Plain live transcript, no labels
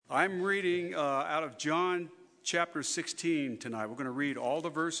I'm reading out of John chapter 16 tonight. We're going to read all the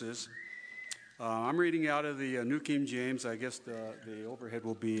verses. I'm reading out of the New King James. I guess the overhead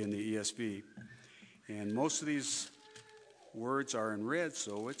will be in the ESV. And most of these words are in red,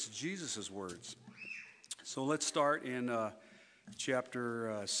 so it's Jesus' words. So let's start in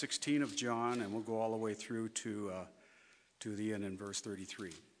chapter 16 of John, and we'll go all the way through to the end in verse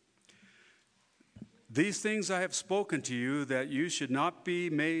 33. These things I have spoken to you, that you should not be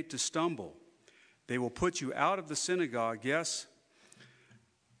made to stumble. They will put you out of the synagogue. Yes,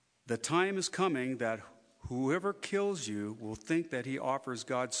 the time is coming that whoever kills you will think that he offers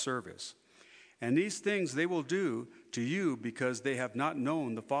God service. And these things they will do to you because they have not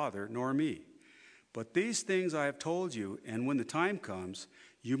known the Father nor me. But these things I have told you, and when the time comes,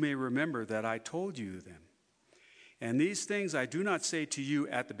 you may remember that I told you them. And these things I do not say to you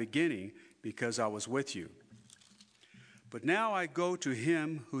at the beginning, because I was with you. But now I go to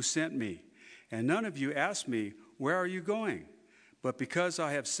him who sent me, and none of you ask me, where are you going? But because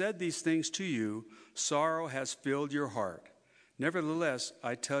I have said these things to you, sorrow has filled your heart. Nevertheless,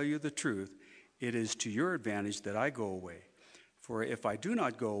 I tell you the truth, it is to your advantage that I go away. For if I do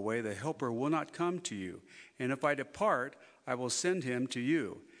not go away, the Helper will not come to you. And if I depart, I will send him to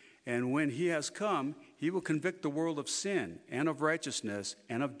you. And when he has come, he will convict the world of sin and of righteousness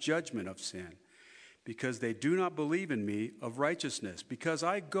and of judgment of sin, because they do not believe in me of righteousness, because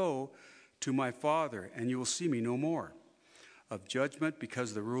I go to my Father, and you will see me no more. Of judgment,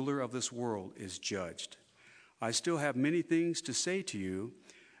 because the ruler of this world is judged. I still have many things to say to you,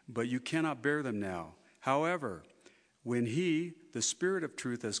 but you cannot bear them now. However, when he, the Spirit of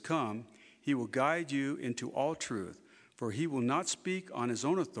truth, has come, he will guide you into all truth. For he will not speak on his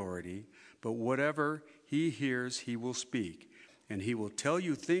own authority, but whatever he hears he will speak. And he will tell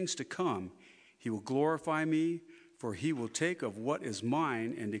you things to come. He will glorify me, for he will take of what is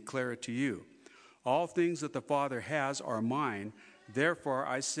mine and declare it to you. All things that the Father has are mine. Therefore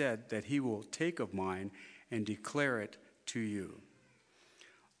I said that he will take of mine and declare it to you.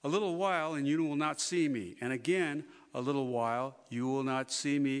 A little while, and you will not see me. And again, a little while, you will not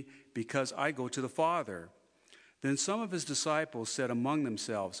see me, because I go to the Father. Then some of his disciples said among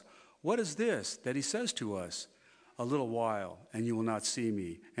themselves, what is this that he says to us? A little while, and you will not see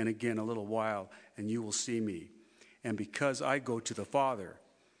me. And again, a little while, and you will see me. And because I go to the Father.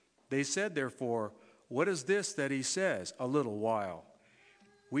 They said, therefore, what is this that he says? A little while.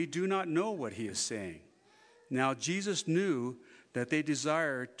 We do not know what he is saying. Now Jesus knew that they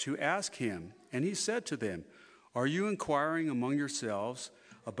desired to ask him. And he said to them, are you inquiring among yourselves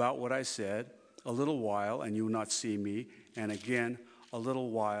about what I said? A little while, and you will not see me, and again, a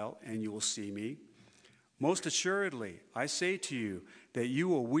little while, and you will see me. Most assuredly, I say to you that you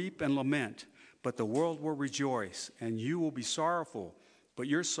will weep and lament, but the world will rejoice, and you will be sorrowful, but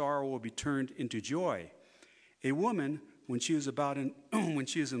your sorrow will be turned into joy. A woman, when she is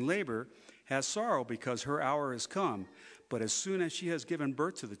in labor, has sorrow because her hour has come, but as soon as she has given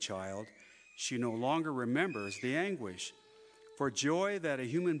birth to the child, she no longer remembers the anguish for joy that a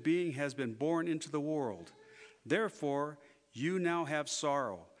human being has been born into the world. Therefore, you now have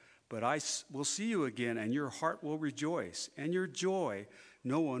sorrow, but I will see you again, and your heart will rejoice, and your joy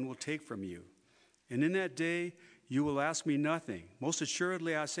no one will take from you. And in that day, you will ask me nothing. Most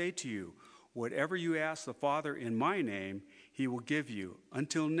assuredly, I say to you, whatever you ask the Father in my name, he will give you.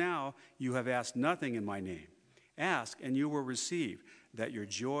 Until now, you have asked nothing in my name. Ask, and you will receive, that your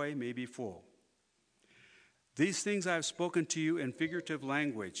joy may be full. These things I have spoken to you in figurative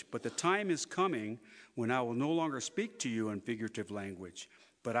language, but the time is coming when I will no longer speak to you in figurative language,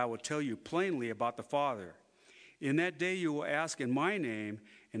 but I will tell you plainly about the Father. In that day you will ask in my name,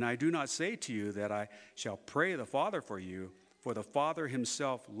 and I do not say to you that I shall pray the Father for you, for the Father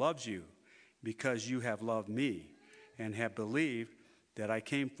himself loves you, because you have loved me, and have believed that I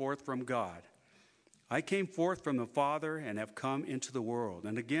came forth from God. I came forth from the Father and have come into the world.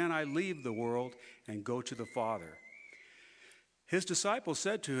 And again I leave the world and go to the Father. His disciples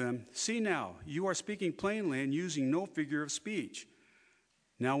said to him, see now, you are speaking plainly and using no figure of speech.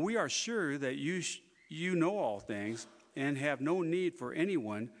 Now we are sure that you know all things and have no need for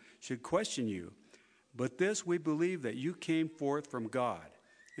anyone should question you. But this we believe, that you came forth from God.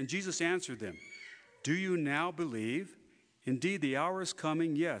 And Jesus answered them, do you now believe? Indeed, the hour is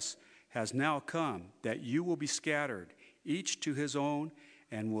coming, yes, has now come, that you will be scattered, each to his own,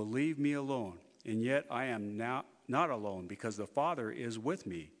 and will leave me alone. And yet I am now not alone, because the Father is with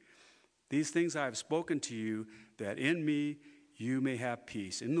me. These things I have spoken to you, that in me you may have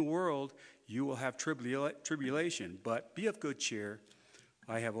peace. In the world you will have tribulation, but be of good cheer.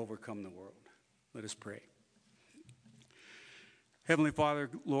 I have overcome the world. Let us pray. Heavenly Father,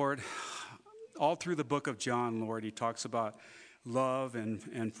 Lord, all through the book of John, Lord, he talks about love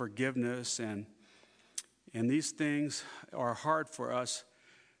and forgiveness, and these things are hard for us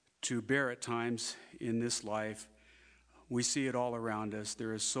to bear at times in this life. We see it all around us.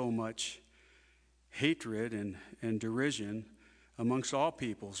 There is so much hatred and derision amongst all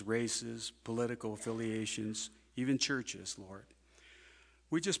peoples, races, political affiliations, even churches, Lord.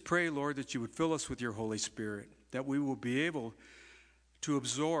 We just pray, Lord, that you would fill us with your Holy Spirit, that we will be able to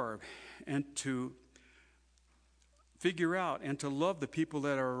absorb and to figure out and to love the people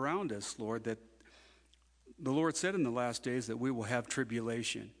that are around us, Lord, that the Lord said in the last days that we will have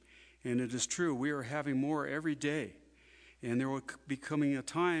tribulation. And it is true, we are having more every day. And there will be coming a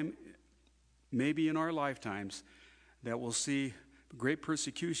time, maybe in our lifetimes, that we'll see great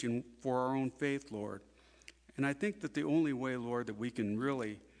persecution for our own faith, Lord. And I think that the only way, Lord, that we can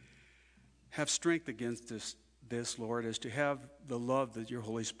really have strength against this, Lord, is to have the love that your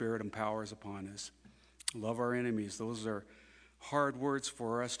Holy Spirit empowers upon us. Love our enemies. Those are hard words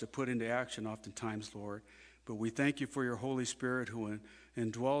for us to put into action oftentimes, Lord. But we thank you for your Holy Spirit who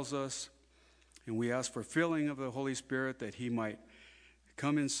indwells us. And we ask for filling of the Holy Spirit that he might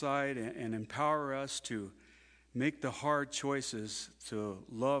come inside and empower us to make the hard choices to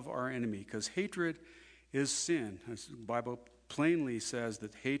love our enemy. Because hatred is sin. As the Bible plainly says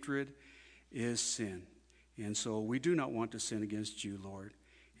that hatred is sin. And so we do not want to sin against you, Lord.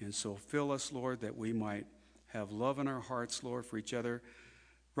 And so fill us, Lord, that we might have love in our hearts, Lord, for each other.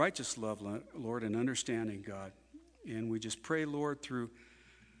 Righteous love, Lord, and understanding, God. And we just pray, Lord, through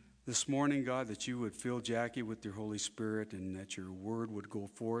this morning, God, that you would fill Jackie with your Holy Spirit and that your word would go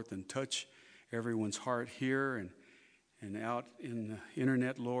forth and touch everyone's heart here and out in the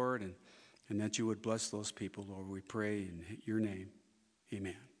internet, Lord, and that you would bless those people, Lord. We pray in your name.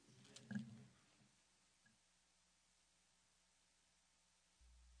 Amen.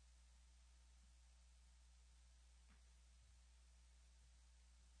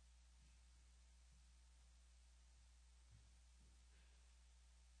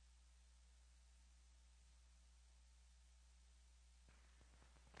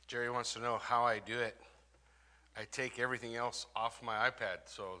 Jerry wants to know how I do it. I take everything else off my iPad,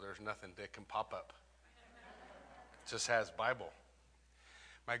 so there's nothing that can pop up. It just has Bible.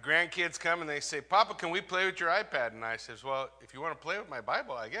 My grandkids come and they say, Papa, can we play with your iPad? And I says, well, if you want to play with my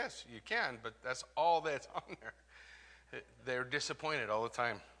Bible, I guess you can, but that's all that's on there. They're disappointed all the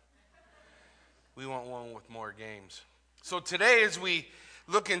time. We want one with more games. So today, as we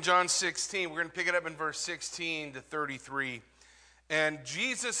look in John 16, we're going to pick it up in verse 16 to 33. And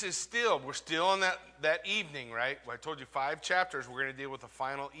Jesus is we're still on that evening, right? Well, I told you 5 chapters. We're going to deal with the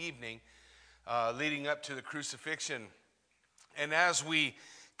final evening leading up to the crucifixion. And as we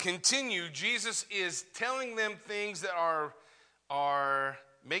continue, Jesus is telling them things that are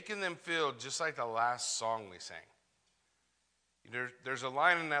making them feel just like the last song we sang. There's a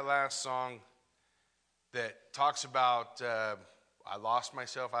line in that last song that talks about, I lost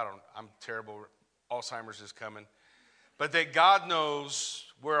myself. I'm terrible. Alzheimer's is coming. But that God knows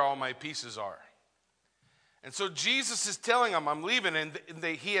where all my pieces are. And so Jesus is telling them, I'm leaving, and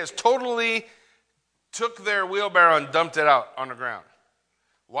he has totally took their wheelbarrow and dumped it out on the ground.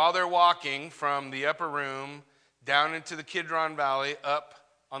 While they're walking from the upper room down into the Kidron Valley up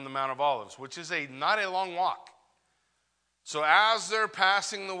on the Mount of Olives, which is not a long walk. So as they're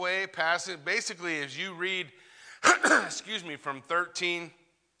passing the way, basically as you read, from 13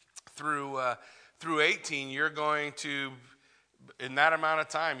 through 18, you're going to, in that amount of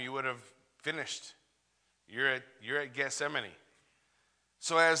time, you would have finished. You're at Gethsemane.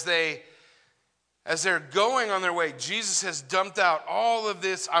 So as they're going on their way, Jesus has dumped out all of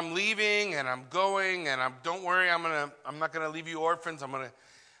this. I'm leaving and I'm going and don't worry, I'm not gonna leave you orphans. I'm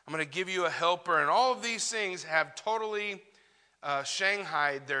gonna give you a helper, and all of these things have totally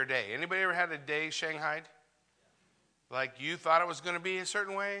shanghaied their day. Anybody ever had a day shanghaied? Like you thought it was going to be a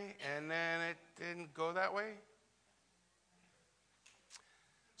certain way, and then it didn't go that way?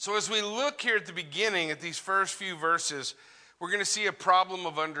 So as we look here at the beginning, at these first few verses, we're going to see a problem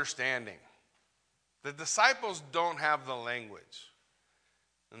of understanding. The disciples don't have the language,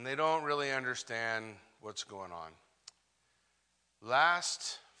 and they don't really understand what's going on.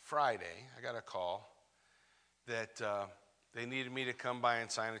 Last Friday, I got a call that they needed me to come by and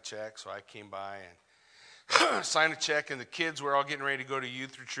sign a check, so I came by and signed a check, and the kids were all getting ready to go to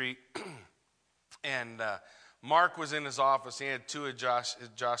youth retreat. And Mark was in his office. He had 2 of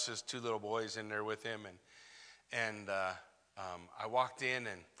Josh's 2 little boys in there with him. And I walked in,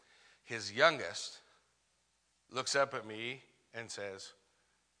 and his youngest looks up at me and says,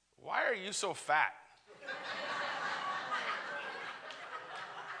 "Why are you so fat?"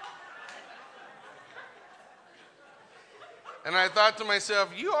 And I thought to myself,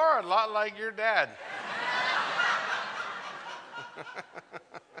 you are a lot like your dad.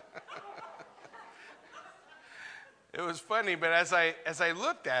 It was funny, but as I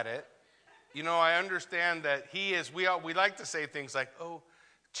looked at it, you know, I understand that he is, we like to say things like, oh,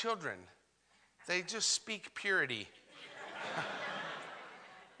 children, they just speak purity.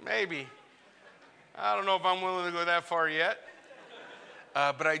 Maybe. I don't know if I'm willing to go that far yet.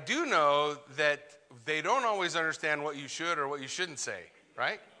 But I do know that they don't always understand what you should or what you shouldn't say,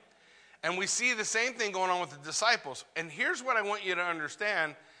 right? And we see the same thing going on with the disciples. And here's what I want you to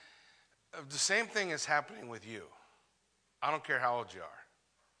understand. The same thing is happening with you. I don't care how old you are.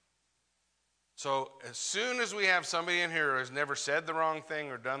 So as soon as we have somebody in here who has never said the wrong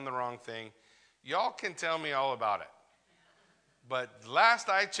thing or done the wrong thing, y'all can tell me all about it. But last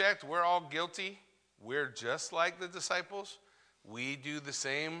I checked, we're all guilty. We're just like the disciples. We do the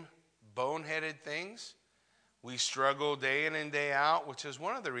same boneheaded things. We struggle day in and day out, which is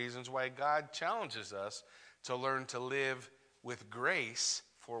one of the reasons why God challenges us to learn to live with grace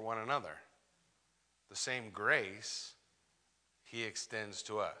for one another. The same grace he extends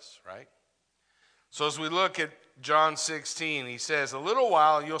to us, right? So as we look at John 16, he says, a little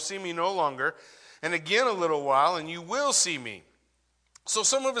while you'll see me no longer, and again a little while and you will see me. So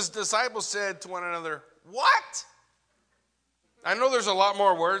some of his disciples said to one another, what? I know there's a lot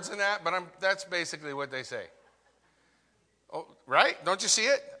more words than that, but that's basically what they say. Oh, right? Don't you see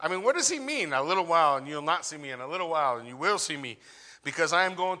it? I mean, what does he mean? A little while and you'll not see me, and a little while and you will see me, because I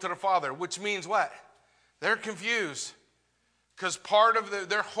am going to the Father. Which means what? They're confused. Because part of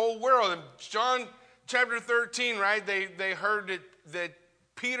their whole world, in John chapter 13, right, they heard that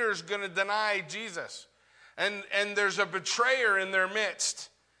Peter's going to deny Jesus. And there's a betrayer in their midst.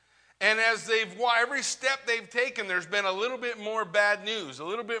 And as every step they've taken, there's been a little bit more bad news, a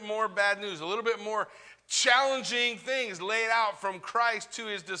little bit more challenging things laid out from Christ to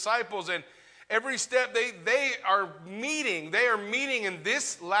his disciples. And every step they are meeting in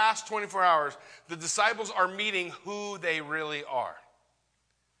this last 24 hours, the disciples are meeting who they really are.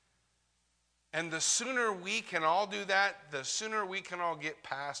 And the sooner we can all do that, the sooner we can all get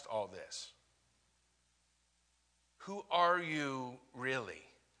past all this. Who are you really?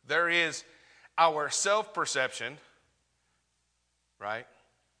 There is our self-perception, right?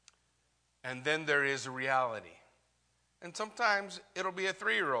 And then there is reality. And sometimes it'll be a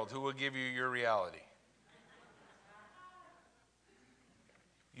 3-year-old who will give you your reality.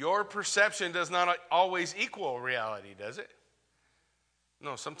 Your perception does not always equal reality, does it?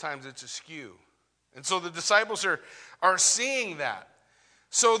 No, sometimes it's askew. And so the disciples are seeing that.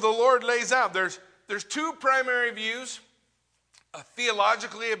 So the Lord lays out, there's 2 primary views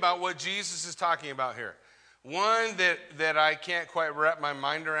theologically about what Jesus is talking about here. One that I can't quite wrap my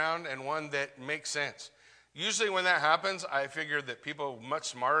mind around, and one that makes sense. Usually when that happens, I figure that people much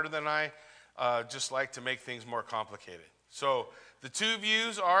smarter than I just like to make things more complicated. So the 2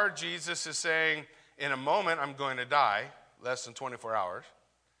 views are, Jesus is saying, in a moment I'm going to die, less than 24 hours,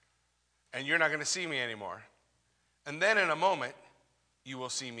 and you're not going to see me anymore. And then in a moment, you will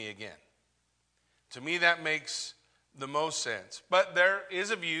see me again. To me, that makes the most sense. But there is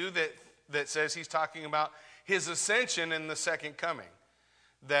a view that says he's talking about his ascension in the second coming.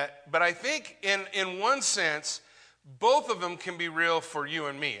 But I think in one sense, both of them can be real for you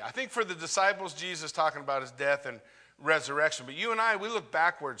and me. I think for the disciples, Jesus talking about his death and resurrection. But you and I, we look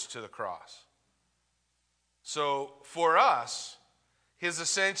backwards to the cross. So for us, his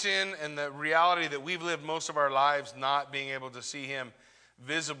ascension and the reality that we've lived most of our lives not being able to see him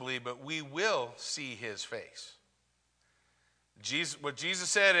visibly, but we will see his face. What Jesus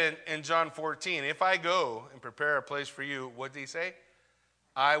said in John 14, if I go and prepare a place for you, what did he say?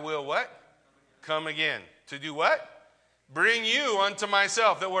 I will what? Come again. To do what? Bring you unto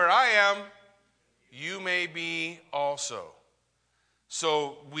myself, that where I am, you may be also.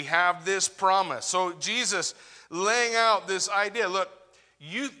 So we have this promise. So Jesus laying out this idea. Look,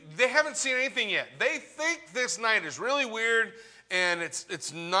 they haven't seen anything yet. They think this night is really weird and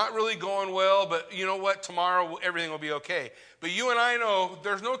it's not really going well, but you know what? Tomorrow everything will be okay. But you and I know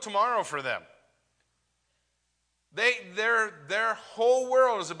there's no tomorrow for them. Their whole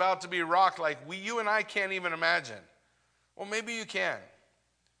world is about to be rocked like you and I can't even imagine. Well, maybe you can.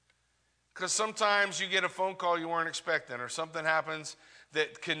 Because sometimes you get a phone call you weren't expecting, or something happens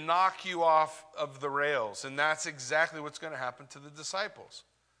that can knock you off of the rails. And that's exactly what's going to happen to the disciples.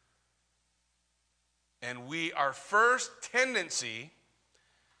 And our first tendency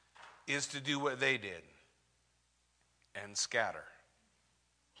is to do what they did and scatter.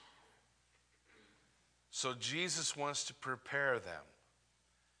 So Jesus wants to prepare them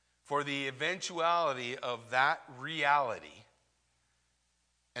for the eventuality of that reality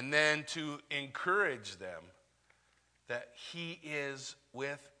And then to encourage them that he is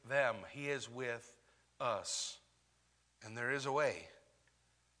with them. He is with us. And there is a way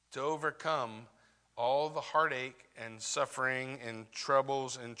to overcome all the heartache and suffering and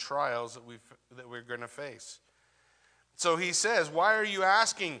troubles and trials that we're going to face. So he says, why are you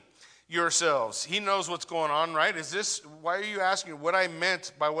asking yourselves? He knows what's going on, right? Why are you asking what I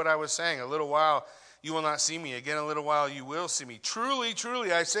meant by what I was saying? A little while you will not see me. Again, a little while you will see me. Truly,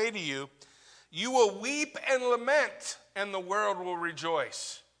 truly, I say to you, you will weep and lament, and the world will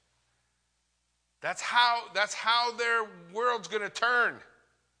rejoice. That's how their world's going to turn.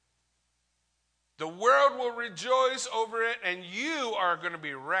 The world will rejoice over it, and you are going to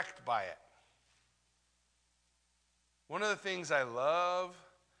be wrecked by it. One of the things I love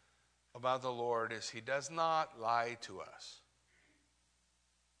about the Lord is he does not lie to us.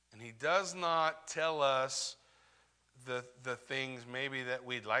 And he does not tell us the things maybe that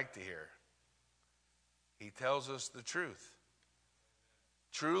we'd like to hear. He tells us the truth.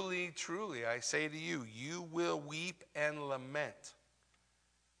 Truly, truly, I say to you, you will weep and lament.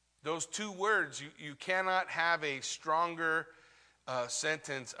 Those two words, you cannot have a stronger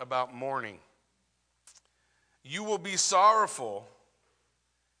sentence about mourning. You will be sorrowful,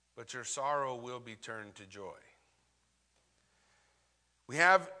 but your sorrow will be turned to joy. We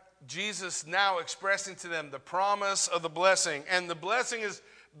have Jesus now expressing to them the promise of the blessing. And the blessing is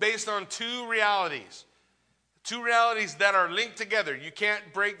based on two realities. Two realities that are linked together. You can't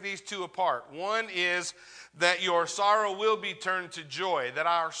break these two apart. One is that your sorrow will be turned to joy. That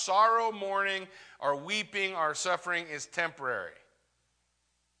our sorrow, mourning, our weeping, our suffering is temporary.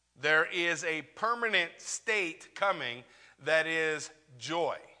 There is a permanent state coming that is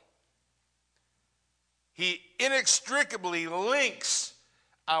joy. He inextricably links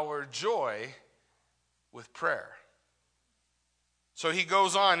our joy with prayer. So he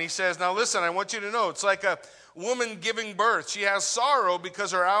goes on, he says, now listen, I want you to know, it's like a woman giving birth. She has sorrow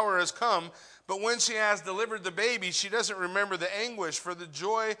because her hour has come, but when she has delivered the baby, she doesn't remember the anguish for the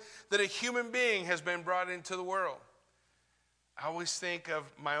joy that a human being has been brought into the world. I always think of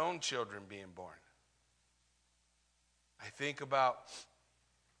my own children being born. I think about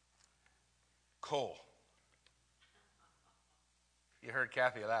Cole. You heard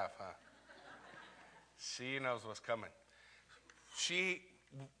Kathy laugh, huh? She knows what's coming. This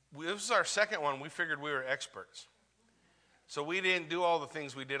was our second one. We figured we were experts. So we didn't do all the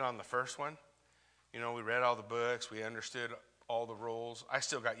things we did on the first one. You know, we read all the books. We understood all the rules. I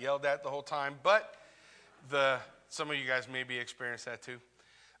still got yelled at the whole time, but some of you guys maybe experienced that too.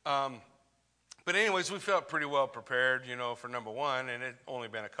 But anyways, we felt pretty well prepared, for number one, and it only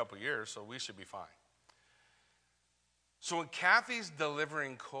been a couple years, so we should be fine. So when Kathy's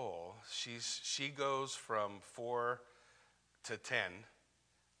delivering Cole, she goes from 4 to 10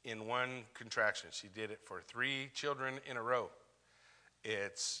 in one contraction. She did it for 3 children in a row.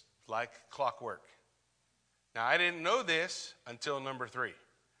 It's like clockwork. Now, I didn't know this until number 3.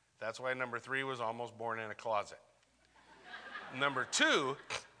 That's why number 3 was almost born in a closet. Number two,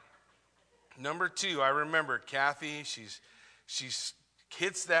 I remember Kathy, she's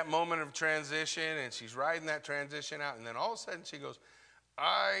hits that moment of transition, and she's riding that transition out, and then all of a sudden she goes,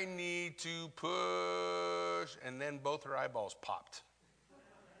 I need to push, and then both her eyeballs popped.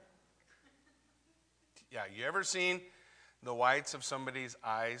 Yeah, you ever seen the whites of somebody's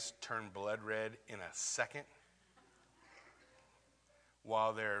eyes turn blood red in a second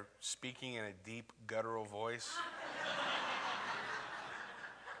while they're speaking in a deep guttural voice?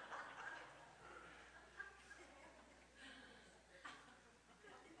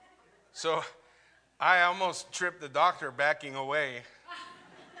 So I almost tripped the doctor backing away.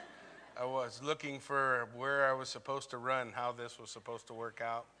 I was looking for where I was supposed to run, how this was supposed to work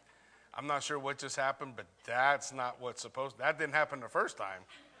out. I'm not sure what just happened, but that didn't happen the first time.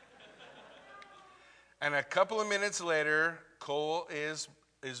 And a couple of minutes later, Cole is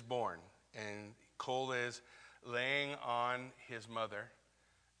born, and Cole is laying on his mother.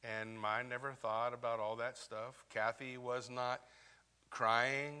 And I never thought about all that stuff. Kathy was not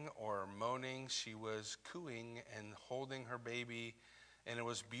crying or moaning. She was cooing and holding her baby, and it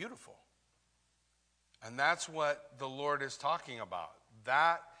was beautiful. And that's what the Lord is talking about.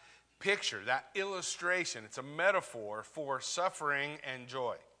 That picture, that illustration, it's a metaphor for suffering and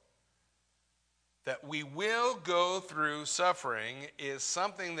joy. That we will go through suffering is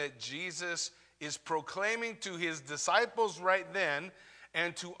something that Jesus is proclaiming to his disciples right then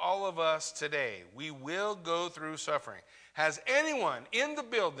and to all of us today. We will go through suffering. Has anyone in the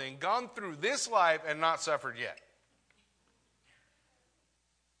building gone through this life and not suffered yet?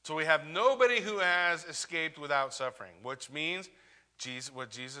 So we have nobody who has escaped without suffering, which means what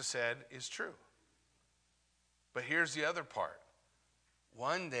Jesus said is true. But here's the other part.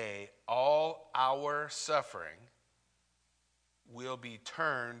 One day, all our suffering will be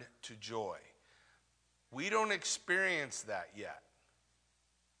turned to joy. We don't experience that yet.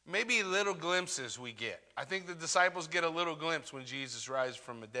 Maybe little glimpses we get. I think the disciples get a little glimpse when Jesus rises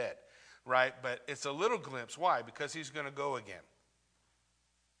from the dead, right? But it's a little glimpse. Why? Because he's going to go again.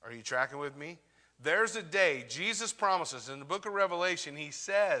 Are you tracking with me? There's a day, Jesus promises in the book of Revelation, he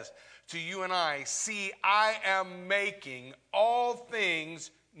says to you and I, see, I am making all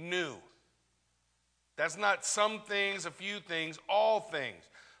things new. That's not some things, a few things, all things.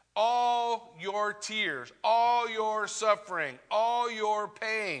 All your tears, all your suffering, all your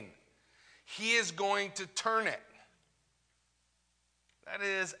pain, he is going to turn it. That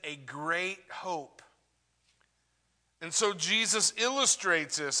is a great hope. And so Jesus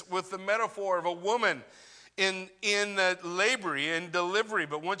illustrates this with the metaphor of a woman in labor, in delivery.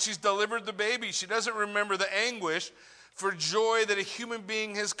 But once she's delivered the baby, she doesn't remember the anguish for joy that a human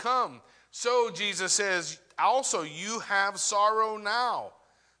being has come. So Jesus says, also you have sorrow now,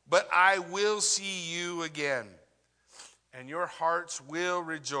 but I will see you again, and your hearts will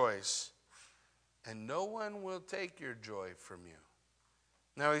rejoice, and no one will take your joy from you.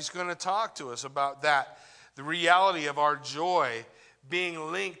 Now he's going to talk to us about that. The reality of our joy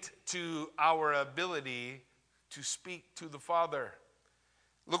being linked to our ability to speak to the Father.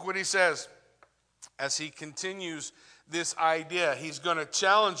 Look what he says as he continues this idea. He's going to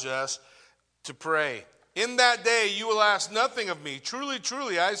challenge us to pray. In that day you will ask nothing of me. Truly,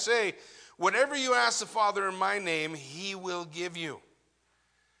 truly, I say, whatever you ask the Father in my name, he will give you.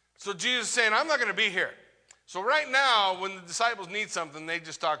 So Jesus is saying, I'm not going to be here. So right now, when the disciples need something, they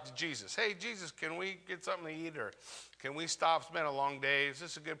just talk to Jesus. Hey, Jesus, can we get something to eat? Or can we stop, spend a long day? Is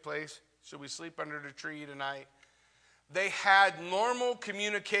this a good place? Should we sleep under the tree tonight? They had normal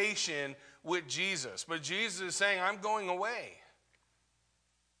communication with Jesus. But Jesus is saying, I'm going away.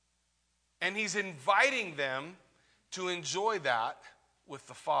 And he's inviting them to enjoy that with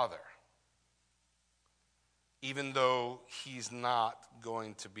the Father, even though he's not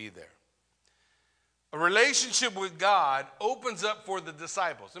going to be there. A relationship with God opens up for the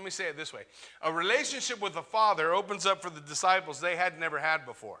disciples. Let me say it this way. A relationship with the Father opens up for the disciples they had never had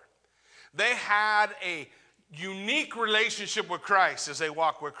before. They had a unique relationship with Christ as they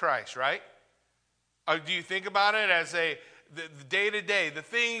walk with Christ, right? Do you think about it as the day-to-day, the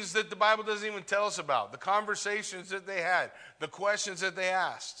things that the Bible doesn't even tell us about, the conversations that they had, the questions that they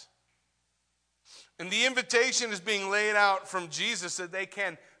asked? And the invitation is being laid out from Jesus that they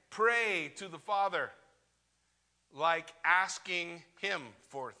can pray to the Father like asking him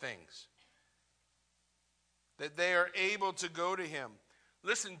for things. That they are able to go to him.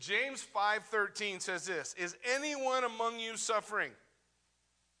 Listen, James 5:13 says this, is anyone among you suffering?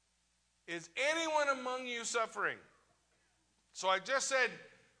 Is anyone among you suffering? So I just said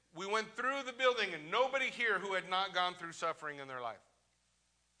we went through the building and nobody here who had not gone through suffering in their life.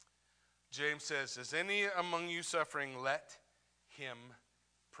 James says, is any among you suffering? Let him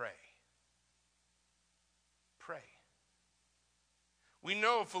pray. Pray. We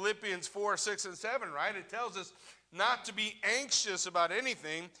know Philippians 4, 6, and 7, right? It tells us not to be anxious about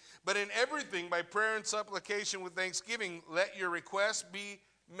anything, but in everything by prayer and supplication with thanksgiving, let your requests be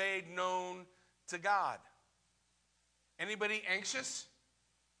made known to God. Anybody anxious?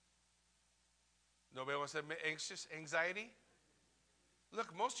 Nobody wants to admit anxious? Anxiety?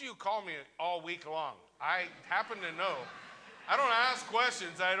 Look, most of you call me all week long. I happen to know. I don't ask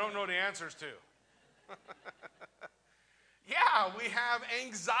questions I don't know the answers to. Yeah, we have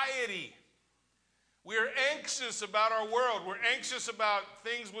anxiety. We're anxious about our world. We're anxious about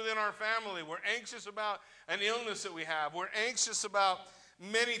things within our family. We're anxious about an illness that we have. We're anxious about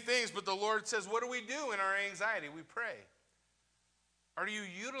many things. But the Lord says, what do we do in our anxiety? We pray. Are you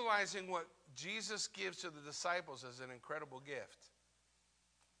utilizing what Jesus gives to the disciples as an incredible gift?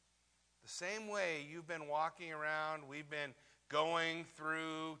 The same way you've been walking around, we've been going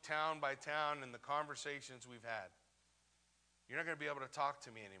through town by town and the conversations we've had. You're not going to be able to talk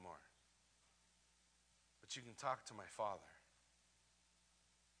to me anymore. But you can talk to my Father.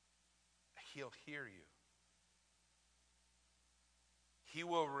 He'll hear you. He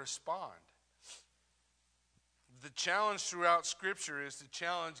will respond. The challenge throughout Scripture is to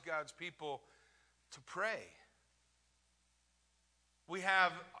challenge God's people to pray. We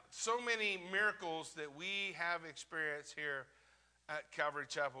have so many miracles that we have experienced here at Calvary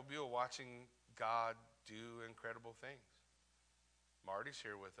Chapel Buell, watching God do incredible things. Marty's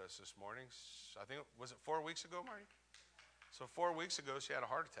here with us this morning. I think, was it 4 weeks ago, Marty? So 4 weeks ago, she had a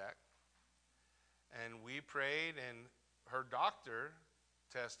heart attack. And we prayed, and her doctor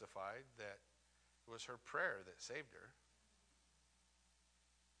testified that it was her prayer that saved her.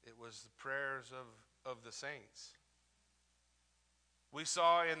 It was the prayers of the saints. We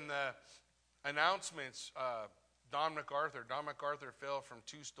saw in the announcements, Don MacArthur fell from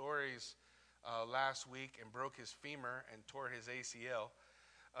 2 stories last week and broke his femur and tore his ACL.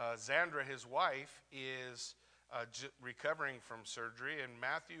 Zandra, his wife, is recovering from surgery, and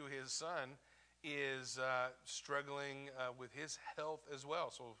Matthew, his son, is struggling with his health as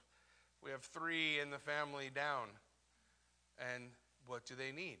well. So we have 3 in the family down. And what do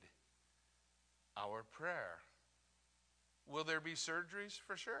they need? Our prayer. Will there be surgeries?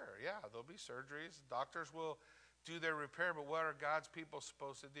 For sure. Yeah, there'll be surgeries. Doctors will do their repair, but what are God's people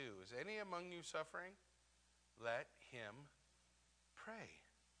supposed to do? Is any among you suffering? Let him pray.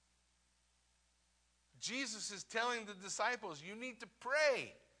 Jesus is telling the disciples, you need to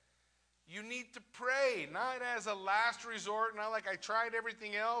pray. You need to pray, not as a last resort, not like I tried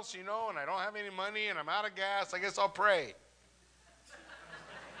everything else, and I don't have any money and I'm out of gas. I guess I'll pray.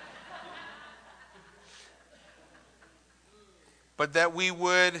 But that we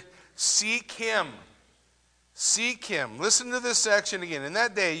would seek him. Seek him. Listen to this section again. In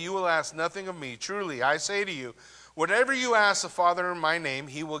that day you will ask nothing of me. Truly, I say to you, whatever you ask the Father in my name,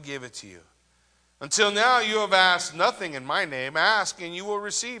 he will give it to you. Until now you have asked nothing in my name. Ask and you will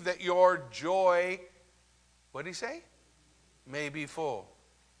receive, that your joy, what did he say? May be full.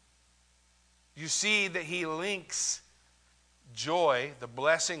 You see that he links joy, the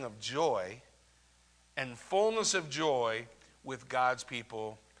blessing of joy, and fullness of joy with God's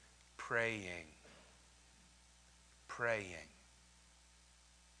people praying. Praying.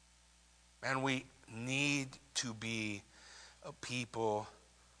 And we need to be a people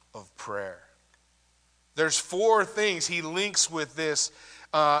of prayer. There's 4 things he links with this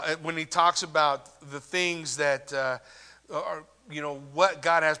when he talks about the things that are, what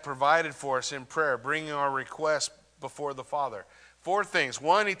God has provided for us in prayer, bringing our requests before the Father. 4 things.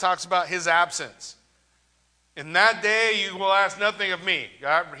 1, he talks about his absence. In that day, you will ask nothing of me.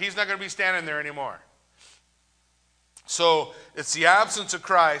 He's not going to be standing there anymore. So it's the absence of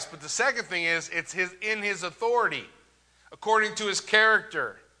Christ. But the second thing is, it's in his authority, according to his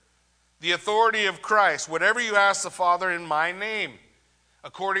character. The authority of Christ. Whatever you ask the Father in my name,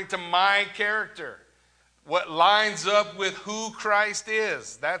 according to my character. What lines up with who Christ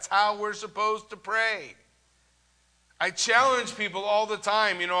is. That's how we're supposed to pray. I challenge people all the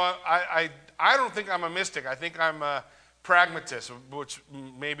time. I don't think I'm a mystic. I think I'm a pragmatist, which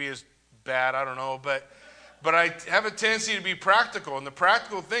maybe is bad. I don't know. But I have a tendency to be practical. And the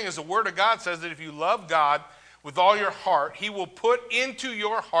practical thing is the Word of God says that if you love God with all your heart, he will put into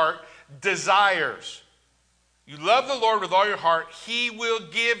your heart desires. You love the Lord with all your heart, he will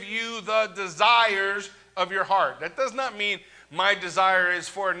give you the desires of your heart. That does not mean my desire is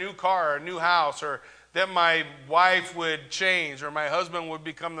for a new car, or a new house, or that my wife would change, or my husband would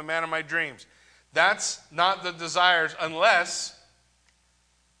become the man of my dreams. That's not the desires unless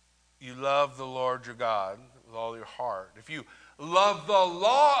you love the Lord your God with all your heart. If you love the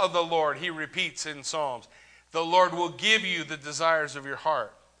law of the Lord, he repeats in Psalms, the Lord will give you the desires of your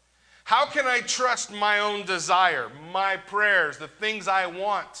heart. How can I trust my own desire, my prayers, the things I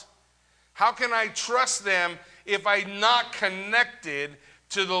want? How can I trust them if I'm not connected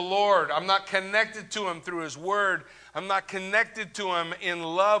to the Lord? I'm not connected to him through his word. I'm not connected to him in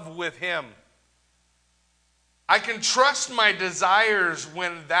love with him. I can trust my desires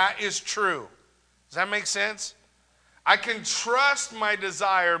when that is true. Does that make sense? I can trust my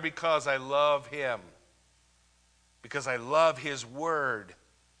desire because I love him. Because I love his word.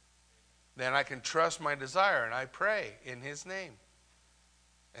 Then I can trust my desire, and I pray in his name.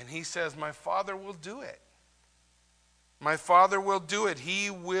 And he says, my Father will do it. My Father will do it.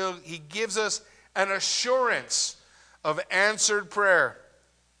 He gives us an assurance of answered prayer.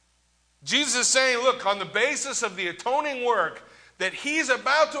 Jesus is saying, look, on the basis of the atoning work that he's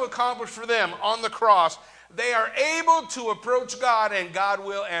about to accomplish for them on the cross, they are able to approach God, and God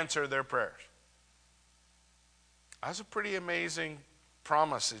will answer their prayers. That's a pretty amazing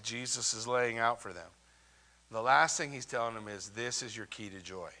promise that Jesus is laying out for them. The last thing he's telling them is, this is your key to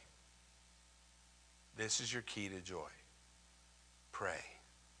joy. This is your key to joy. Pray.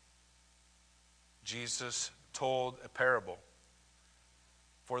 Jesus told a parable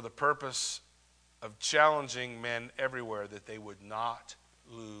for the purpose of challenging men everywhere that they would not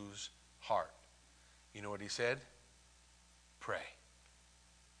lose heart. You know what he said? Pray.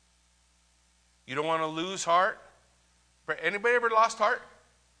 You don't want to lose heart? Pray. Anybody ever lost heart?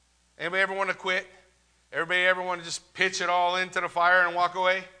 Anybody ever want to quit? Everybody ever want to just pitch it all into the fire and walk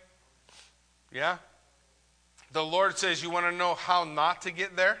away? Yeah? The Lord says, you want to know how not to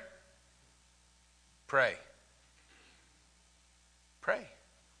get there? Pray. Pray.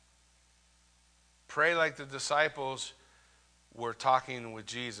 Pray like the disciples were talking with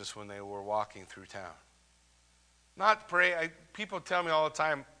Jesus when they were walking through town. Not pray. People tell me all the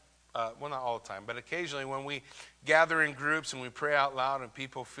time, well, not all the time, but occasionally when we gather in groups and we pray out loud and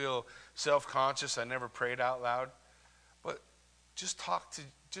people feel self-conscious, I never prayed out loud. But just talk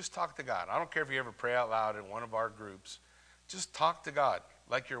to God. I don't care if you ever pray out loud in one of our groups. Just talk to God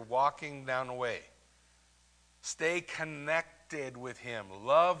like you're walking down the way. Stay connected with Him.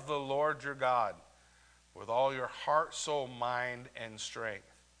 Love the Lord your God with all your heart, soul, mind, and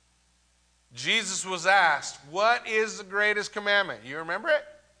strength. Jesus was asked, what is the greatest commandment? You remember it?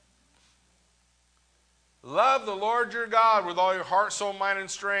 Love the Lord your God with all your heart, soul, mind,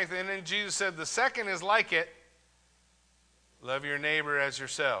 and strength. And then Jesus said, the second is like it. Love your neighbor as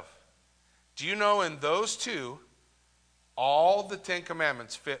yourself. Do you know in those two, all the 10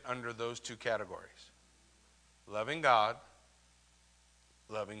 commandments fit under those two categories? Loving God,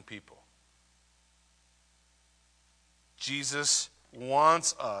 loving people. Jesus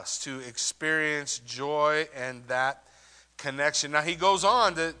wants us to experience joy and that connection. Now he goes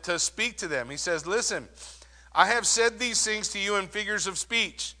on to speak to them. He says, listen, I have said these things to you in figures of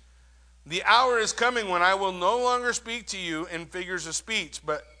speech. The hour is coming when I will no longer speak to you in figures of speech,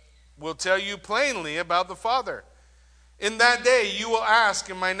 but will tell you plainly about the Father. In that day you will ask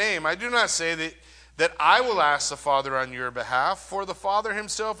in my name. I do not say that I will ask the Father on your behalf, for the Father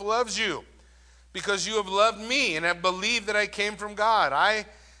himself loves you, because you have loved me and have believed that I came from God. I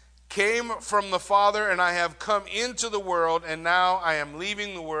came from the Father and I have come into the world, and now I am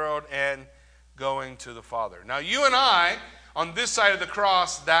leaving the world and going to the Father. Now you and I, on this side of the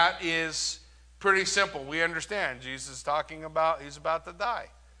cross, that is pretty simple. We understand Jesus is talking about, he's about to die.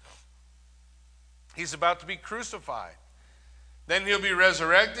 He's about to be crucified. Then he'll be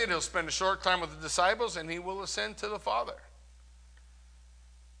resurrected. He'll spend a short time with the disciples, and he will ascend to the Father.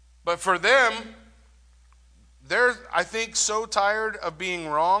 But for them, they're, I think, so tired of being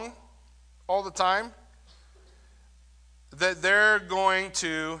wrong all the time that they're going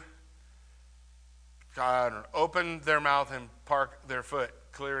to open their mouth and park their foot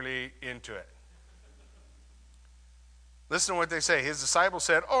clearly into it. Listen to what they say. His disciples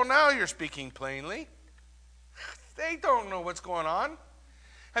said, oh, now you're speaking plainly. They don't know what's going on.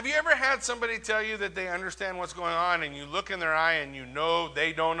 Have you ever had somebody tell you that they understand what's going on, and you look in their eye and you know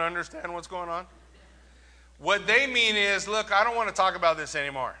they don't understand what's going on? What they mean is, look, I don't want to talk about this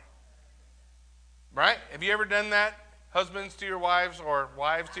anymore. Right? Have you ever done that? Husbands to your wives or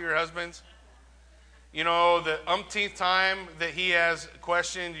wives to your husbands? You know, the umpteenth time that he has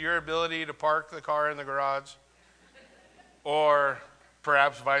questioned your ability to park the car in the garage, or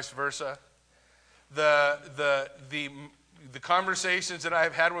perhaps vice versa. The conversations that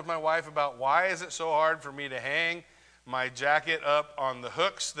I've had with my wife about why is it so hard for me to hang my jacket up on the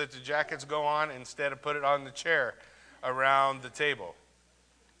hooks that the jackets go on instead of put it on the chair around the table.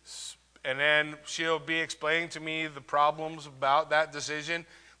 And then she'll be explaining to me the problems about that decision.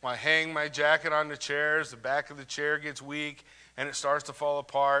 When I hang my jacket on the chairs, the back of the chair gets weak and it starts to fall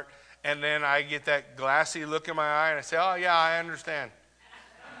apart. And then I get that glassy look in my eye and I say, oh yeah, I understand.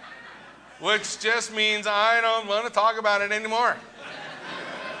 Which just means I don't want to talk about it anymore.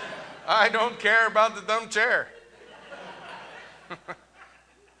 I don't care about the dumb chair.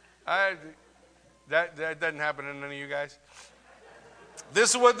 That doesn't happen to none of you guys.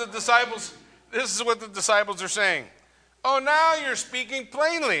 This is what the disciples are saying. Oh, now you're speaking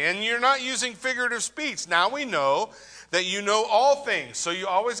plainly and you're not using figurative speech. Now we know that you know all things. So you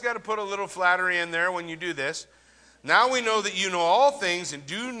always got to put a little flattery in there when you do this. Now we know that you know all things and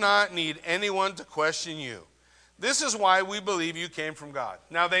do not need anyone to question you. This is why we believe you came from God.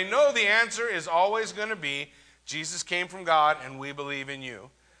 Now they know the answer is always going to be Jesus came from God and we believe in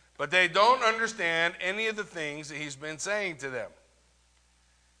you. But they don't understand any of the things that he's been saying to them.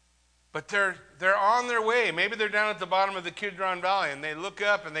 But they're on their way. Maybe they're down at the bottom of the Kidron Valley and they look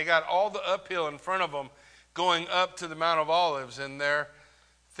up and they got all the uphill in front of them going up to the Mount of Olives, and they're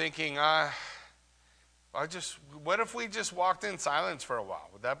thinking, what if we just walked in silence for a while?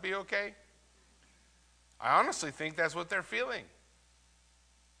 Would that be okay? I honestly think that's what they're feeling.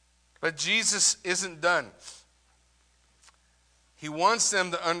 But Jesus isn't done. He wants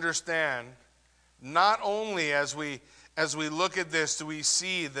them to understand, not only as we look at this, do we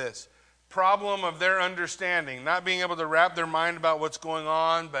see this problem of their understanding, not being able to wrap their mind about what's going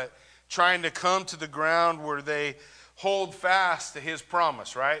on, but trying to come to the ground where they hold fast to his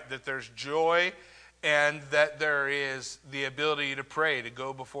promise, right? That there's joy and that there is the ability to pray, to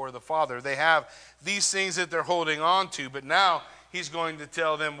go before the Father. They have these things that they're holding on to, but now he's going to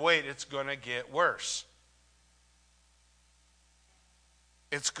tell them, wait, it's going to get worse.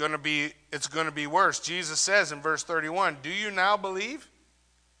 It's going to be worse. Jesus says in verse 31, do you now believe?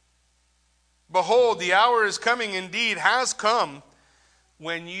 Behold, the hour is coming, indeed has come,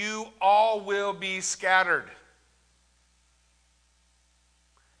 when you all will be scattered,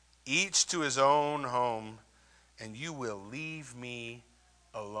 each to his own home, and you will leave me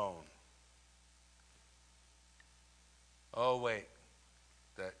alone. Oh, wait,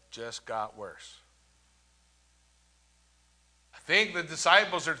 that just got worse. I think the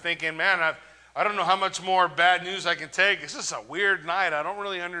disciples are thinking, man, I don't know how much more bad news I can take. This is a weird night. I don't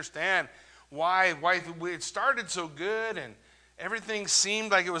really understand why it started so good and everything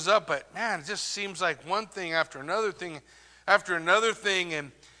seemed like it was up, but man, it just seems like one thing after another thing after another thing,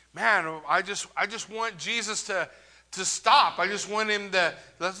 and man, I just want Jesus to stop. I just want him to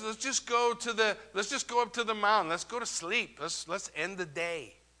let's just go up to the mountain. Let's go to sleep. Let's end the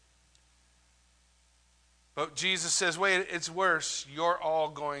day. But Jesus says, wait, it's worse. You're all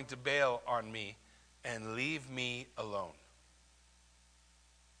going to bail on me and leave me alone.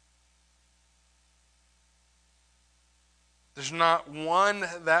 There's not one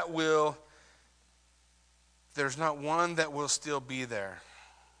that will still be there.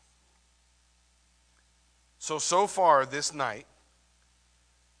 So far this night,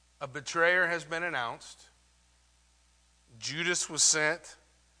 a betrayer has been announced. Judas was sent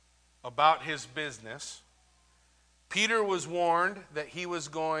about his business. Peter was warned that he was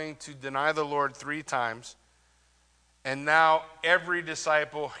going to deny the Lord 3 times. And now every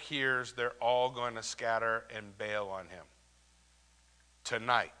disciple hears they're all going to scatter and bail on him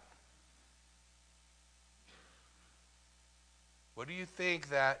tonight. What do you think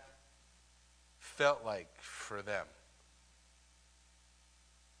that felt like for them?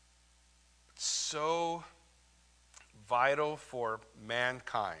 It's so vital for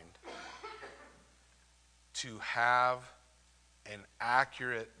mankind to have an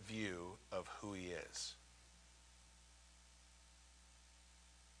accurate view of who he is.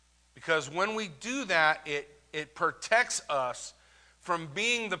 Because when we do that, it protects us from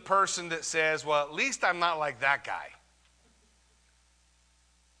being the person that says, well, at least I'm not like that guy.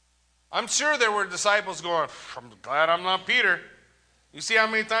 I'm sure there were disciples going, I'm glad I'm not Peter. You see how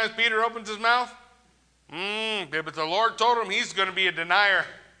many times Peter opens his mouth? But the Lord told him he's going to be a denier.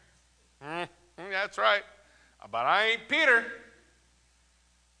 That's right. But I ain't Peter.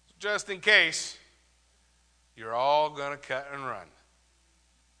 Just in case, you're all going to cut and run.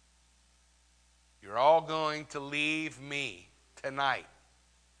 You're all going to leave me tonight.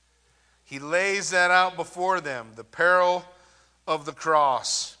 He lays that out before them, the peril of the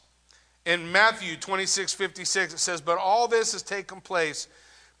cross. In Matthew 26:56, it says, but all this has taken place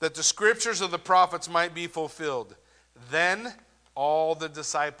that the scriptures of the prophets might be fulfilled. Then all the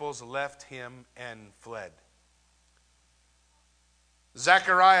disciples left him and fled.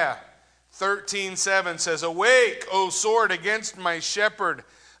 Zechariah 13:7 says, awake, O sword, against my shepherd,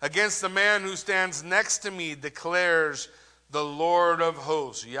 against the man who stands next to me, declares the Lord of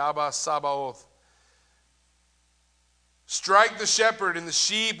hosts, Yahweh Sabaoth. Strike the shepherd, and the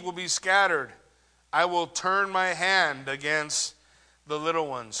sheep will be scattered. I will turn my hand against the little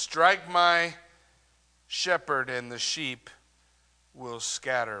ones. Strike my shepherd, and the sheep will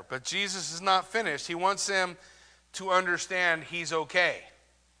scatter. But Jesus is not finished. He wants them to understand he's okay.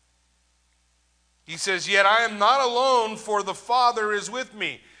 He says, yet I am not alone, for the Father is with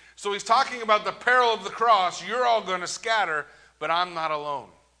me. So he's talking about the peril of the cross. You're all going to scatter, but I'm not alone.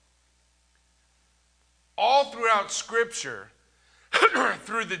 All throughout Scripture,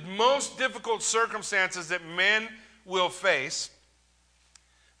 through the most difficult circumstances that men will face,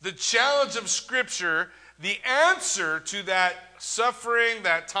 the challenge of Scripture, the answer to that suffering,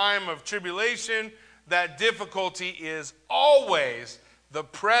 that time of tribulation, that difficulty is always the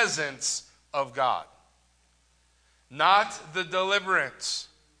presence of God, not the deliverance.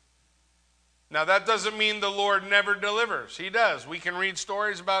 Now, that doesn't mean the Lord never delivers. He does. We can read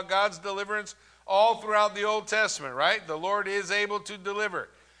stories about God's deliverance all throughout the Old Testament, right? The Lord is able to deliver.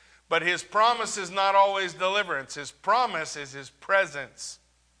 But his promise is not always deliverance. His promise is his presence.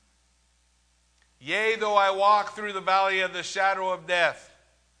 Yea, though I walk through the valley of the shadow of death,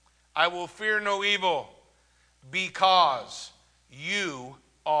 I will fear no evil, because you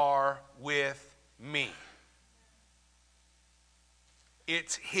are with me.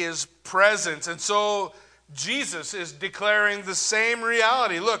 It's his presence. And so Jesus is declaring the same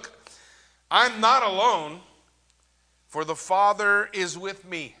reality. Look, I'm not alone, for the Father is with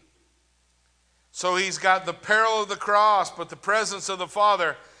me. So he's got the peril of the cross, but the presence of the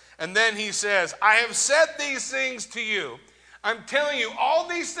Father. And then he says, I have said these things to you. I'm telling you all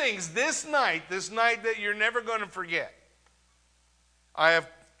these things this night that you're never going to forget. I have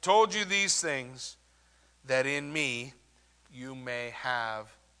told you these things that in me you may have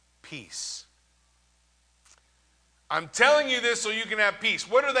peace. I'm telling you this so you can have peace.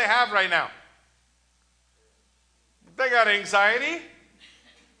 What do they have right now? They got anxiety.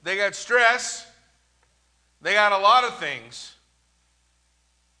 They got stress. They got a lot of things.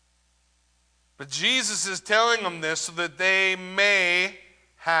 But Jesus is telling them this so that they may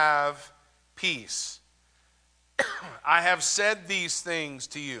have peace. I have said these things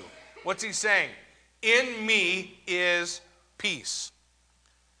to you. What's he saying? In me is peace.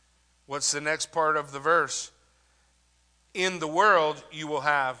 What's the next part of the verse? In the world you will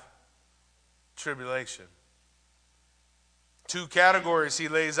have tribulation. Two categories he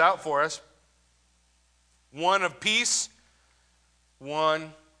lays out for us. One of peace,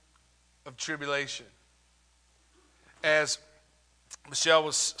 one of tribulation. As Michelle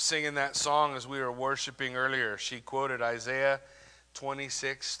was singing that song as we were worshiping earlier, she quoted Isaiah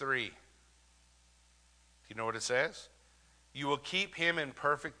 26:3. Do you know what it says? You will keep him in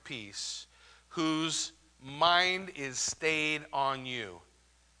perfect peace, whose mind is stayed on you,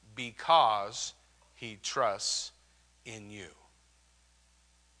 because he trusts in you.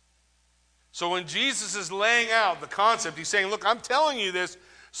 So when Jesus is laying out the concept, he's saying, look, I'm telling you this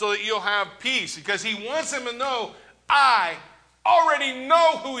so that you'll have peace, because he wants them to know, I already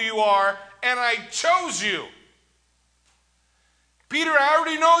know who you are, and I chose you. Peter, I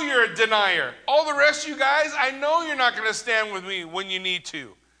already know you're a denier. All the rest of you guys, I know you're not going to stand with me when you need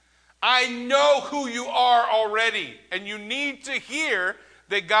to. I know who you are already, and you need to hear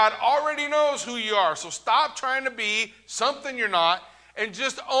that God already knows who you are. So stop trying to be something you're not, and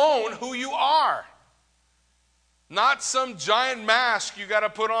just own who you are. Not some giant mask you got to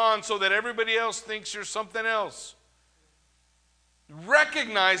put on so that everybody else thinks you're something else.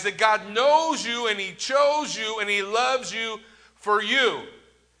 Recognize that God knows you, and he chose you, and he loves you for you.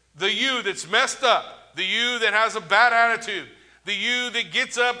 The you that's messed up. The you that has a bad attitude. The you that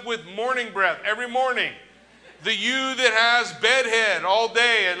gets up with morning breath every morning. The you that has bedhead all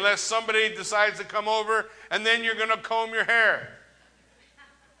day unless somebody decides to come over and then you're going to comb your hair.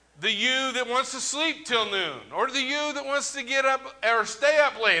 The you that wants to sleep till noon. Or the you that wants to get up or stay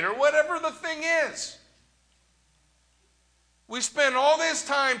up late, or whatever the thing is. We spend all this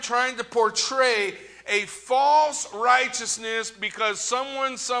time trying to portray a false righteousness because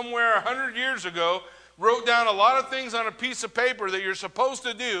someone somewhere 100 years ago wrote down a lot of things on a piece of paper that you're supposed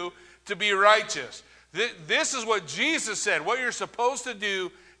to do to be righteous. This is what Jesus said. What you're supposed to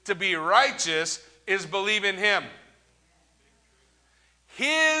do to be righteous is believe in him.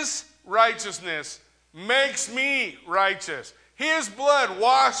 His righteousness makes me righteous. His blood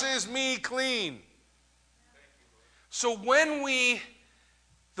washes me clean. So when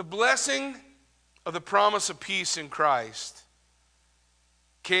the blessing of the promise of peace in Christ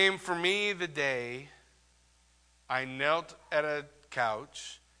came for me the day I knelt at a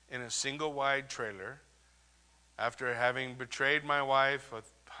couch in a single wide trailer after having betrayed my wife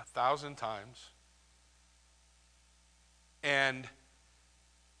 1,000 times and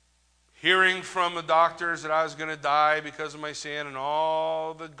hearing from the doctors that I was going to die because of my sin and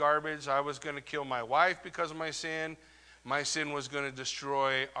all the garbage. I was going to kill my wife because of my sin. My sin was going to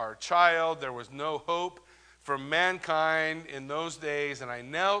destroy our child. There was no hope for mankind in those days. And I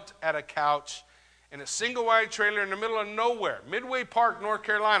knelt at a couch in a single wide trailer in the middle of nowhere, Midway Park, North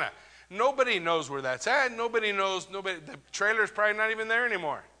Carolina. Nobody knows where that's at. Nobody knows. The trailer's probably not even there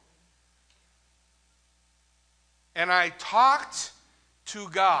anymore. And I talked to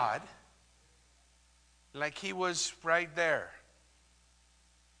God like he was right there.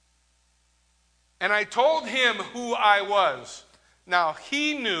 And I told him who I was. Now,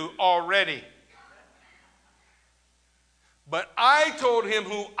 he knew already. But I told him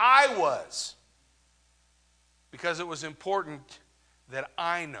who I was. Because it was important that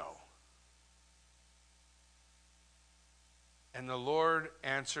I know. And the Lord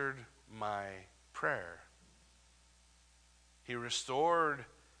answered my prayer. He restored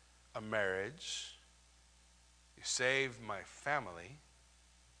a marriage. He saved my family.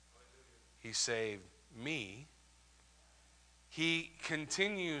 He saved me. He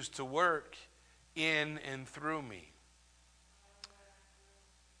continues to work in and through me.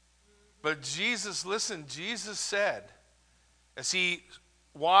 But Jesus, listen, Jesus said, as he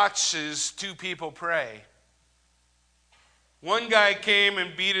watches two people pray, one guy came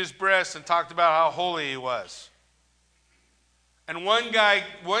and beat his breast and talked about how holy he was. And one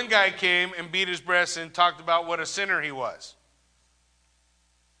guy came and beat his breast and talked about what a sinner he was.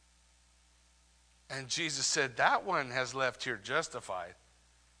 And Jesus said, that one has left here justified.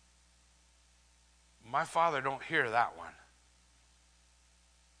 My Father don't hear that one.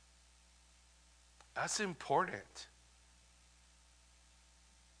 That's important.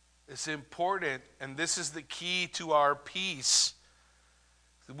 It's important, and this is the key to our peace.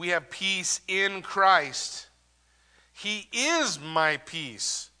 We have peace in Christ. He is my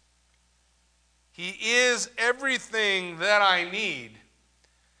peace. He is everything that I need.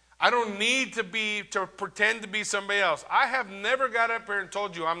 I don't need to pretend to be somebody else. I have never got up here and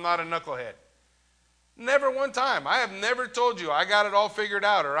told you I'm not a knucklehead. Never one time. I have never told you I got it all figured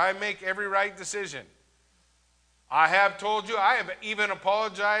out or I make every right decision. I have told you, I have even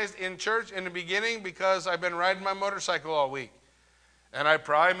apologized in church in the beginning because I've been riding my motorcycle all week. And I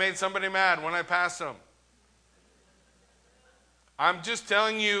probably made somebody mad when I passed them. I'm just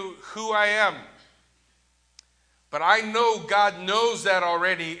telling you who I am. But I know God knows that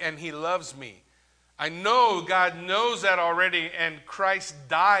already and He loves me. I know God knows that already and Christ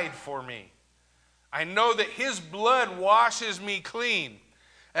died for me. I know that His blood washes me clean.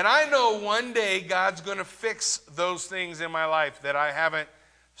 And I know one day God's going to fix those things in my life that I haven't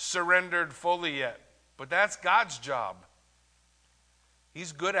surrendered fully yet. But that's God's job.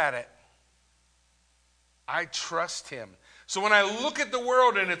 He's good at it. I trust Him. So when I look at the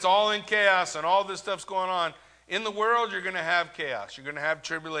world and it's all in chaos and all this stuff's going on, in the world you're going to have chaos. You're going to have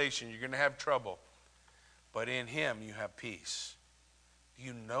tribulation. You're going to have trouble. But in Him you have peace. Do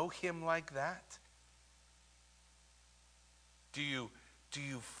you know Him like that? Do you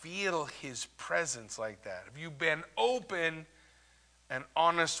feel His presence like that? Have you been open and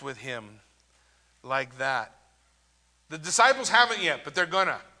honest with Him like that? The disciples haven't yet, but they're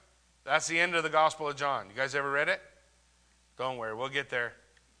gonna. That's the end of the Gospel of John. You guys ever read it? Don't worry, we'll get there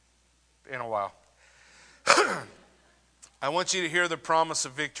in a while. I want you to hear the promise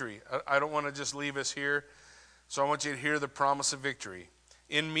of victory. I don't want to just leave us here, so I want you to hear the promise of victory.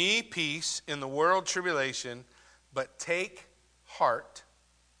 In me, peace, in the world, tribulation, but take heart,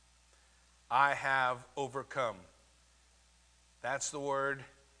 I have overcome. That's the word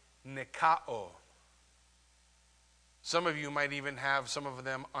nikao. Some of you might even have some of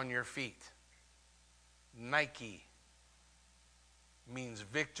them on your feet. Nike means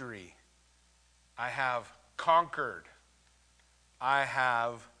victory. I have conquered. I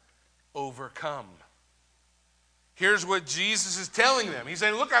have overcome. Here's what Jesus is telling them. He's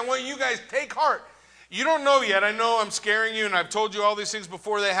saying, look, I want you guys to take heart. You don't know yet. I know I'm scaring you, and I've told you all these things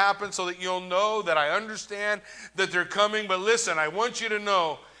before they happen so that you'll know that I understand that they're coming. But listen, I want you to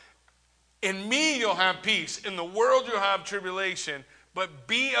know, in me you'll have peace. In the world you'll have tribulation. But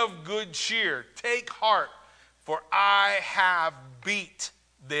be of good cheer. Take heart, for I have beat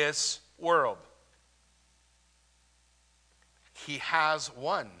this world. He has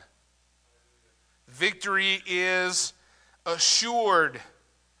won. Victory is assured.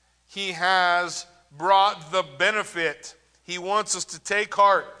 He has brought the benefit. He wants us to take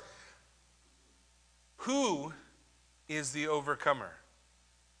heart. Who is the overcomer?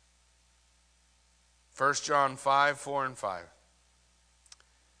 1 John 5, 4 and 5.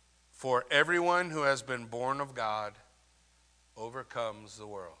 For everyone who has been born of God overcomes the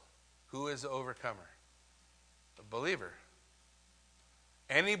world. Who is the overcomer? The believer.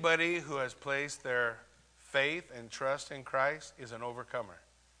 Anybody who has placed their faith and trust in Christ is an overcomer.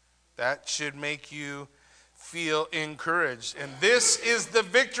 That should make you feel encouraged. And this is the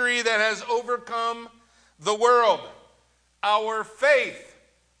victory that has overcome the world. Our faith.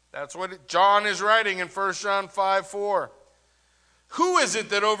 That's what John is writing in 1 John 5, 4. Who is it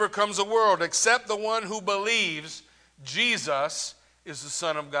that overcomes the world except the one who believes Jesus is the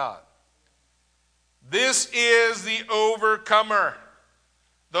Son of God? This is the overcomer.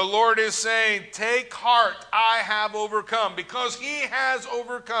 The Lord is saying, take heart, I have overcome. Because He has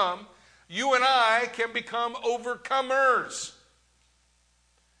overcome, you and I can become overcomers.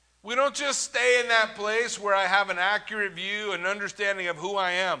 We don't just stay in that place where I have an accurate view and understanding of who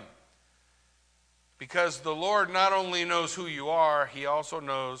I am. Because the Lord not only knows who you are, He also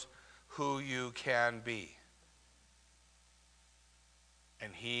knows who you can be.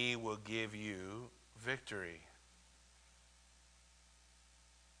 And He will give you victory.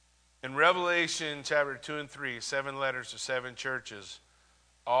 In Revelation chapter 2 and 3, 7 letters to 7 churches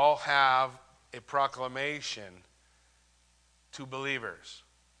all have a proclamation to believers.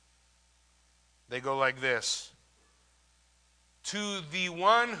 They go like this. To the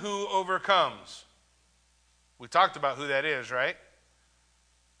one who overcomes. We talked about who that is, right?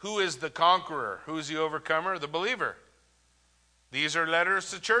 Who is the conqueror? Who is the overcomer? The believer. These are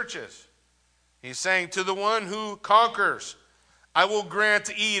letters to churches. He's saying, to the one who conquers, I will grant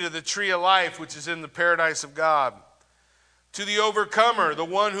to eat of the tree of life, which is in the paradise of God. To the overcomer, the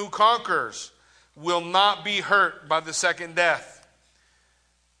one who conquers, will not be hurt by the second death.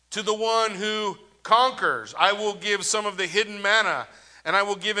 To the one who conquers, I will give some of the hidden manna, and I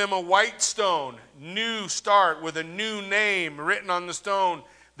will give him a white stone, new start, with a new name written on the stone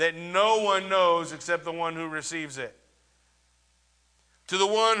that no one knows except the one who receives it. To the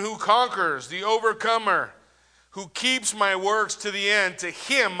one who conquers, the overcomer, who keeps my works to the end, to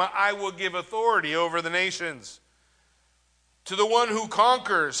him I will give authority over the nations. To the one who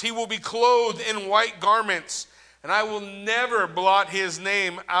conquers, he will be clothed in white garments, and I will never blot his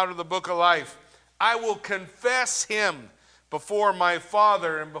name out of the book of life. I will confess him before my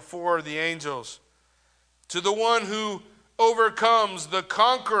Father and before the angels. To the one who overcomes, the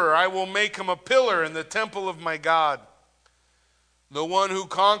conqueror, I will make him a pillar in the temple of my God. The one who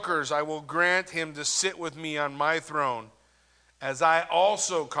conquers, I will grant him to sit with me on my throne, as I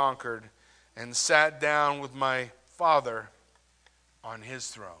also conquered and sat down with my Father on his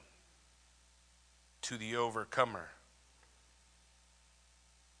throne. To the overcomer.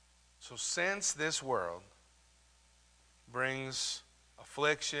 So since this world brings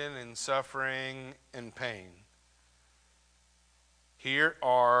affliction and suffering and pain, here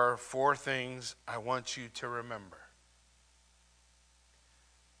are 4 things I want you to remember.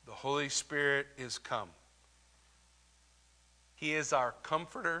 The Holy Spirit is come. He is our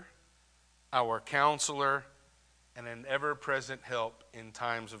comforter, our counselor, and an ever-present help in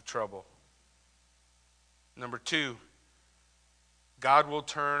times of trouble. Number 2, God will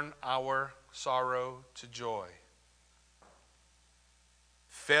turn our sorrow to joy.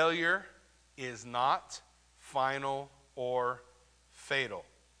 Failure is not final or fatal.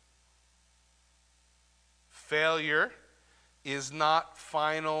 Failure is not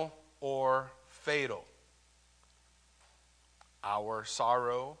final or fatal. Our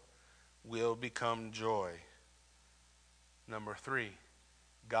sorrow will become joy. Number 3,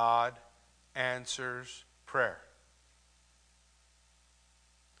 God answers prayer.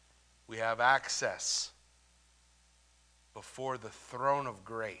 We have access before the throne of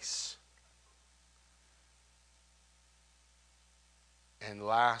grace. And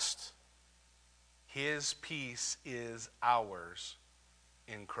last, his peace is ours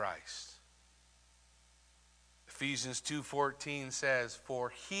in Christ. Ephesians 2:14 says, for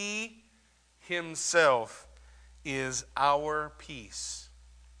he himself is our peace,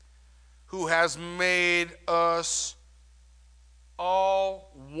 who has made us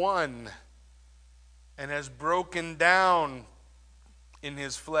all one and has broken down in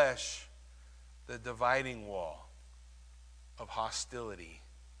his flesh the dividing wall of hostility.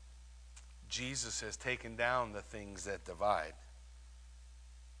 Jesus has taken down the things that divide.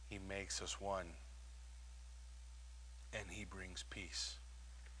 He makes us one, and he brings peace.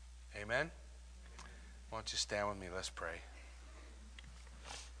 Amen? Why don't you stand with me? Let's pray.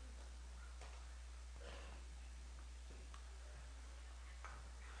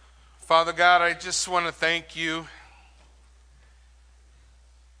 Father God, I just want to thank you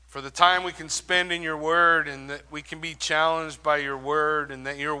for the time we can spend in your word, and that we can be challenged by your word, and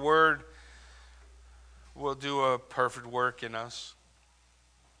that your word will do a perfect work in us.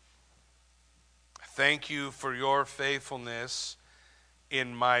 Thank you for your faithfulness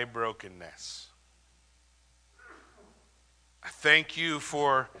in my brokenness. I thank you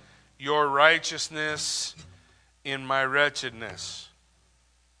for your righteousness in my wretchedness.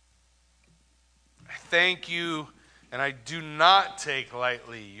 I thank you, and I do not take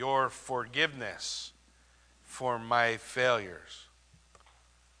lightly your forgiveness for my failures.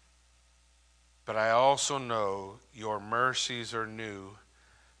 But I also know your mercies are new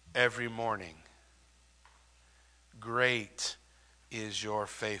every morning. Great is your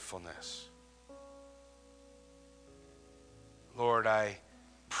faithfulness. Lord, I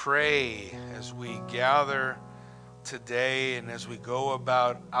pray as we gather today and as we go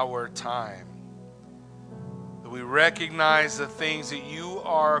about our time, that we recognize the things that you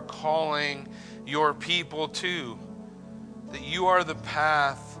are calling your people to, that you are the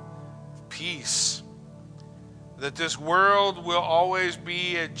path of peace, that this world will always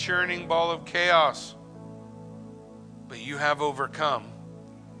be a churning ball of chaos, but you have overcome,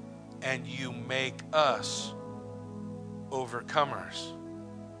 and you make us overcomers.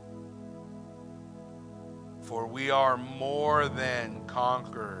 For we are more than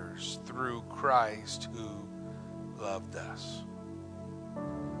conquerors through Christ who loved us.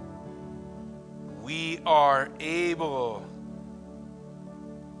 We are able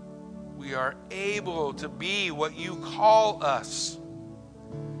We are able to be what you call us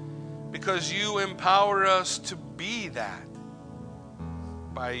because you empower us to be that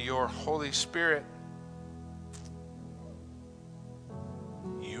by your Holy Spirit.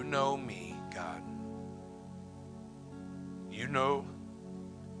 You know me, God. You know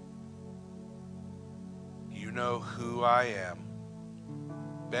who I am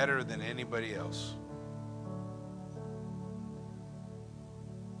better than anybody else.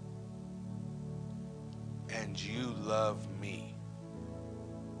 And you love me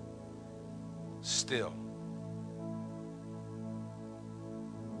still.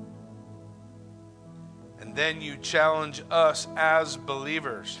 And then you challenge us as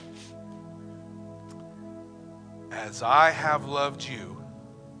believers. As I have loved you,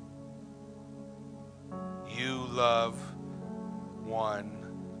 you love one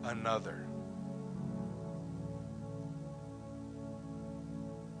another.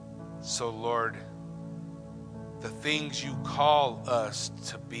 So, Lord, the things you call us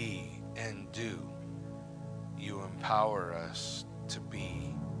to be and do, you empower us to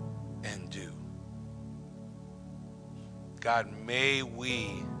be and do. God, may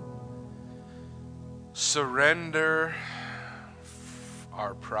we surrender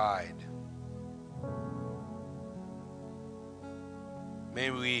our pride. May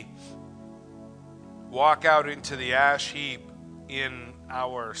we walk out into the ash heap in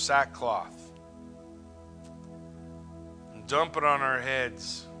our sackcloth and dump it on our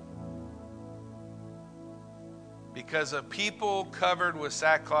heads. Because a people covered with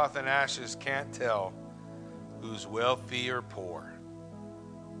sackcloth and ashes can't tell who's wealthy or poor,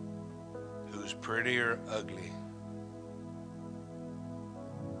 who's pretty or ugly.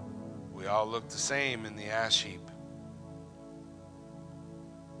 We all look the same in the ash heap.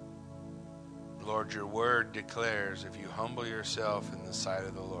 Lord, your word declares if you humble yourself in the sight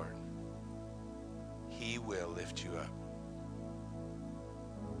of the Lord, he will lift you up.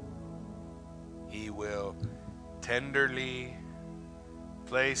 He will tenderly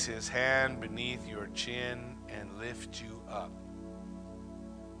place his hand beneath your chin and lift you up.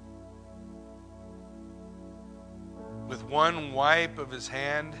 With one wipe of his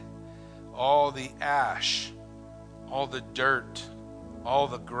hand, all the ash, all the dirt, all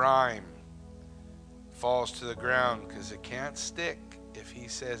the grime falls to the ground because it can't stick if he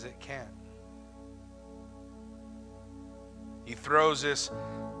says it can't. He throws this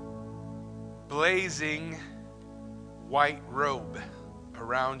blazing white robe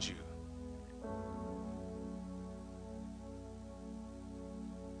around you.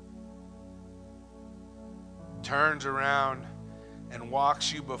 Turns around and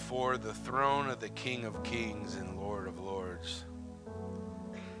walks you before the throne of the King of Kings and Lord of Lords.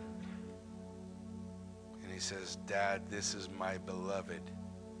 And he says, Dad, this is my beloved.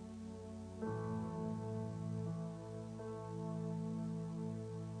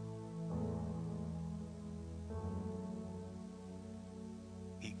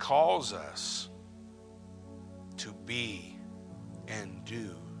 He calls us to be and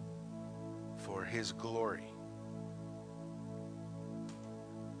do for his glory.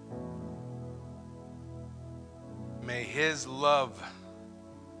 May his love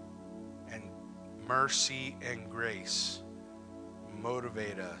and mercy and grace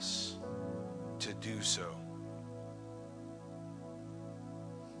motivate us to do so.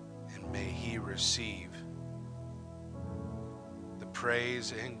 And may he receive the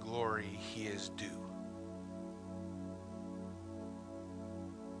praise and glory he is due.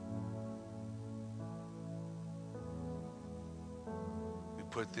 We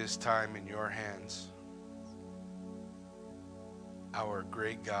put this time in your hands. Our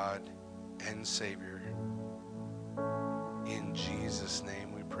great God and Savior. In Jesus'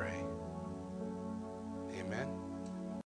 name we pray. Amen.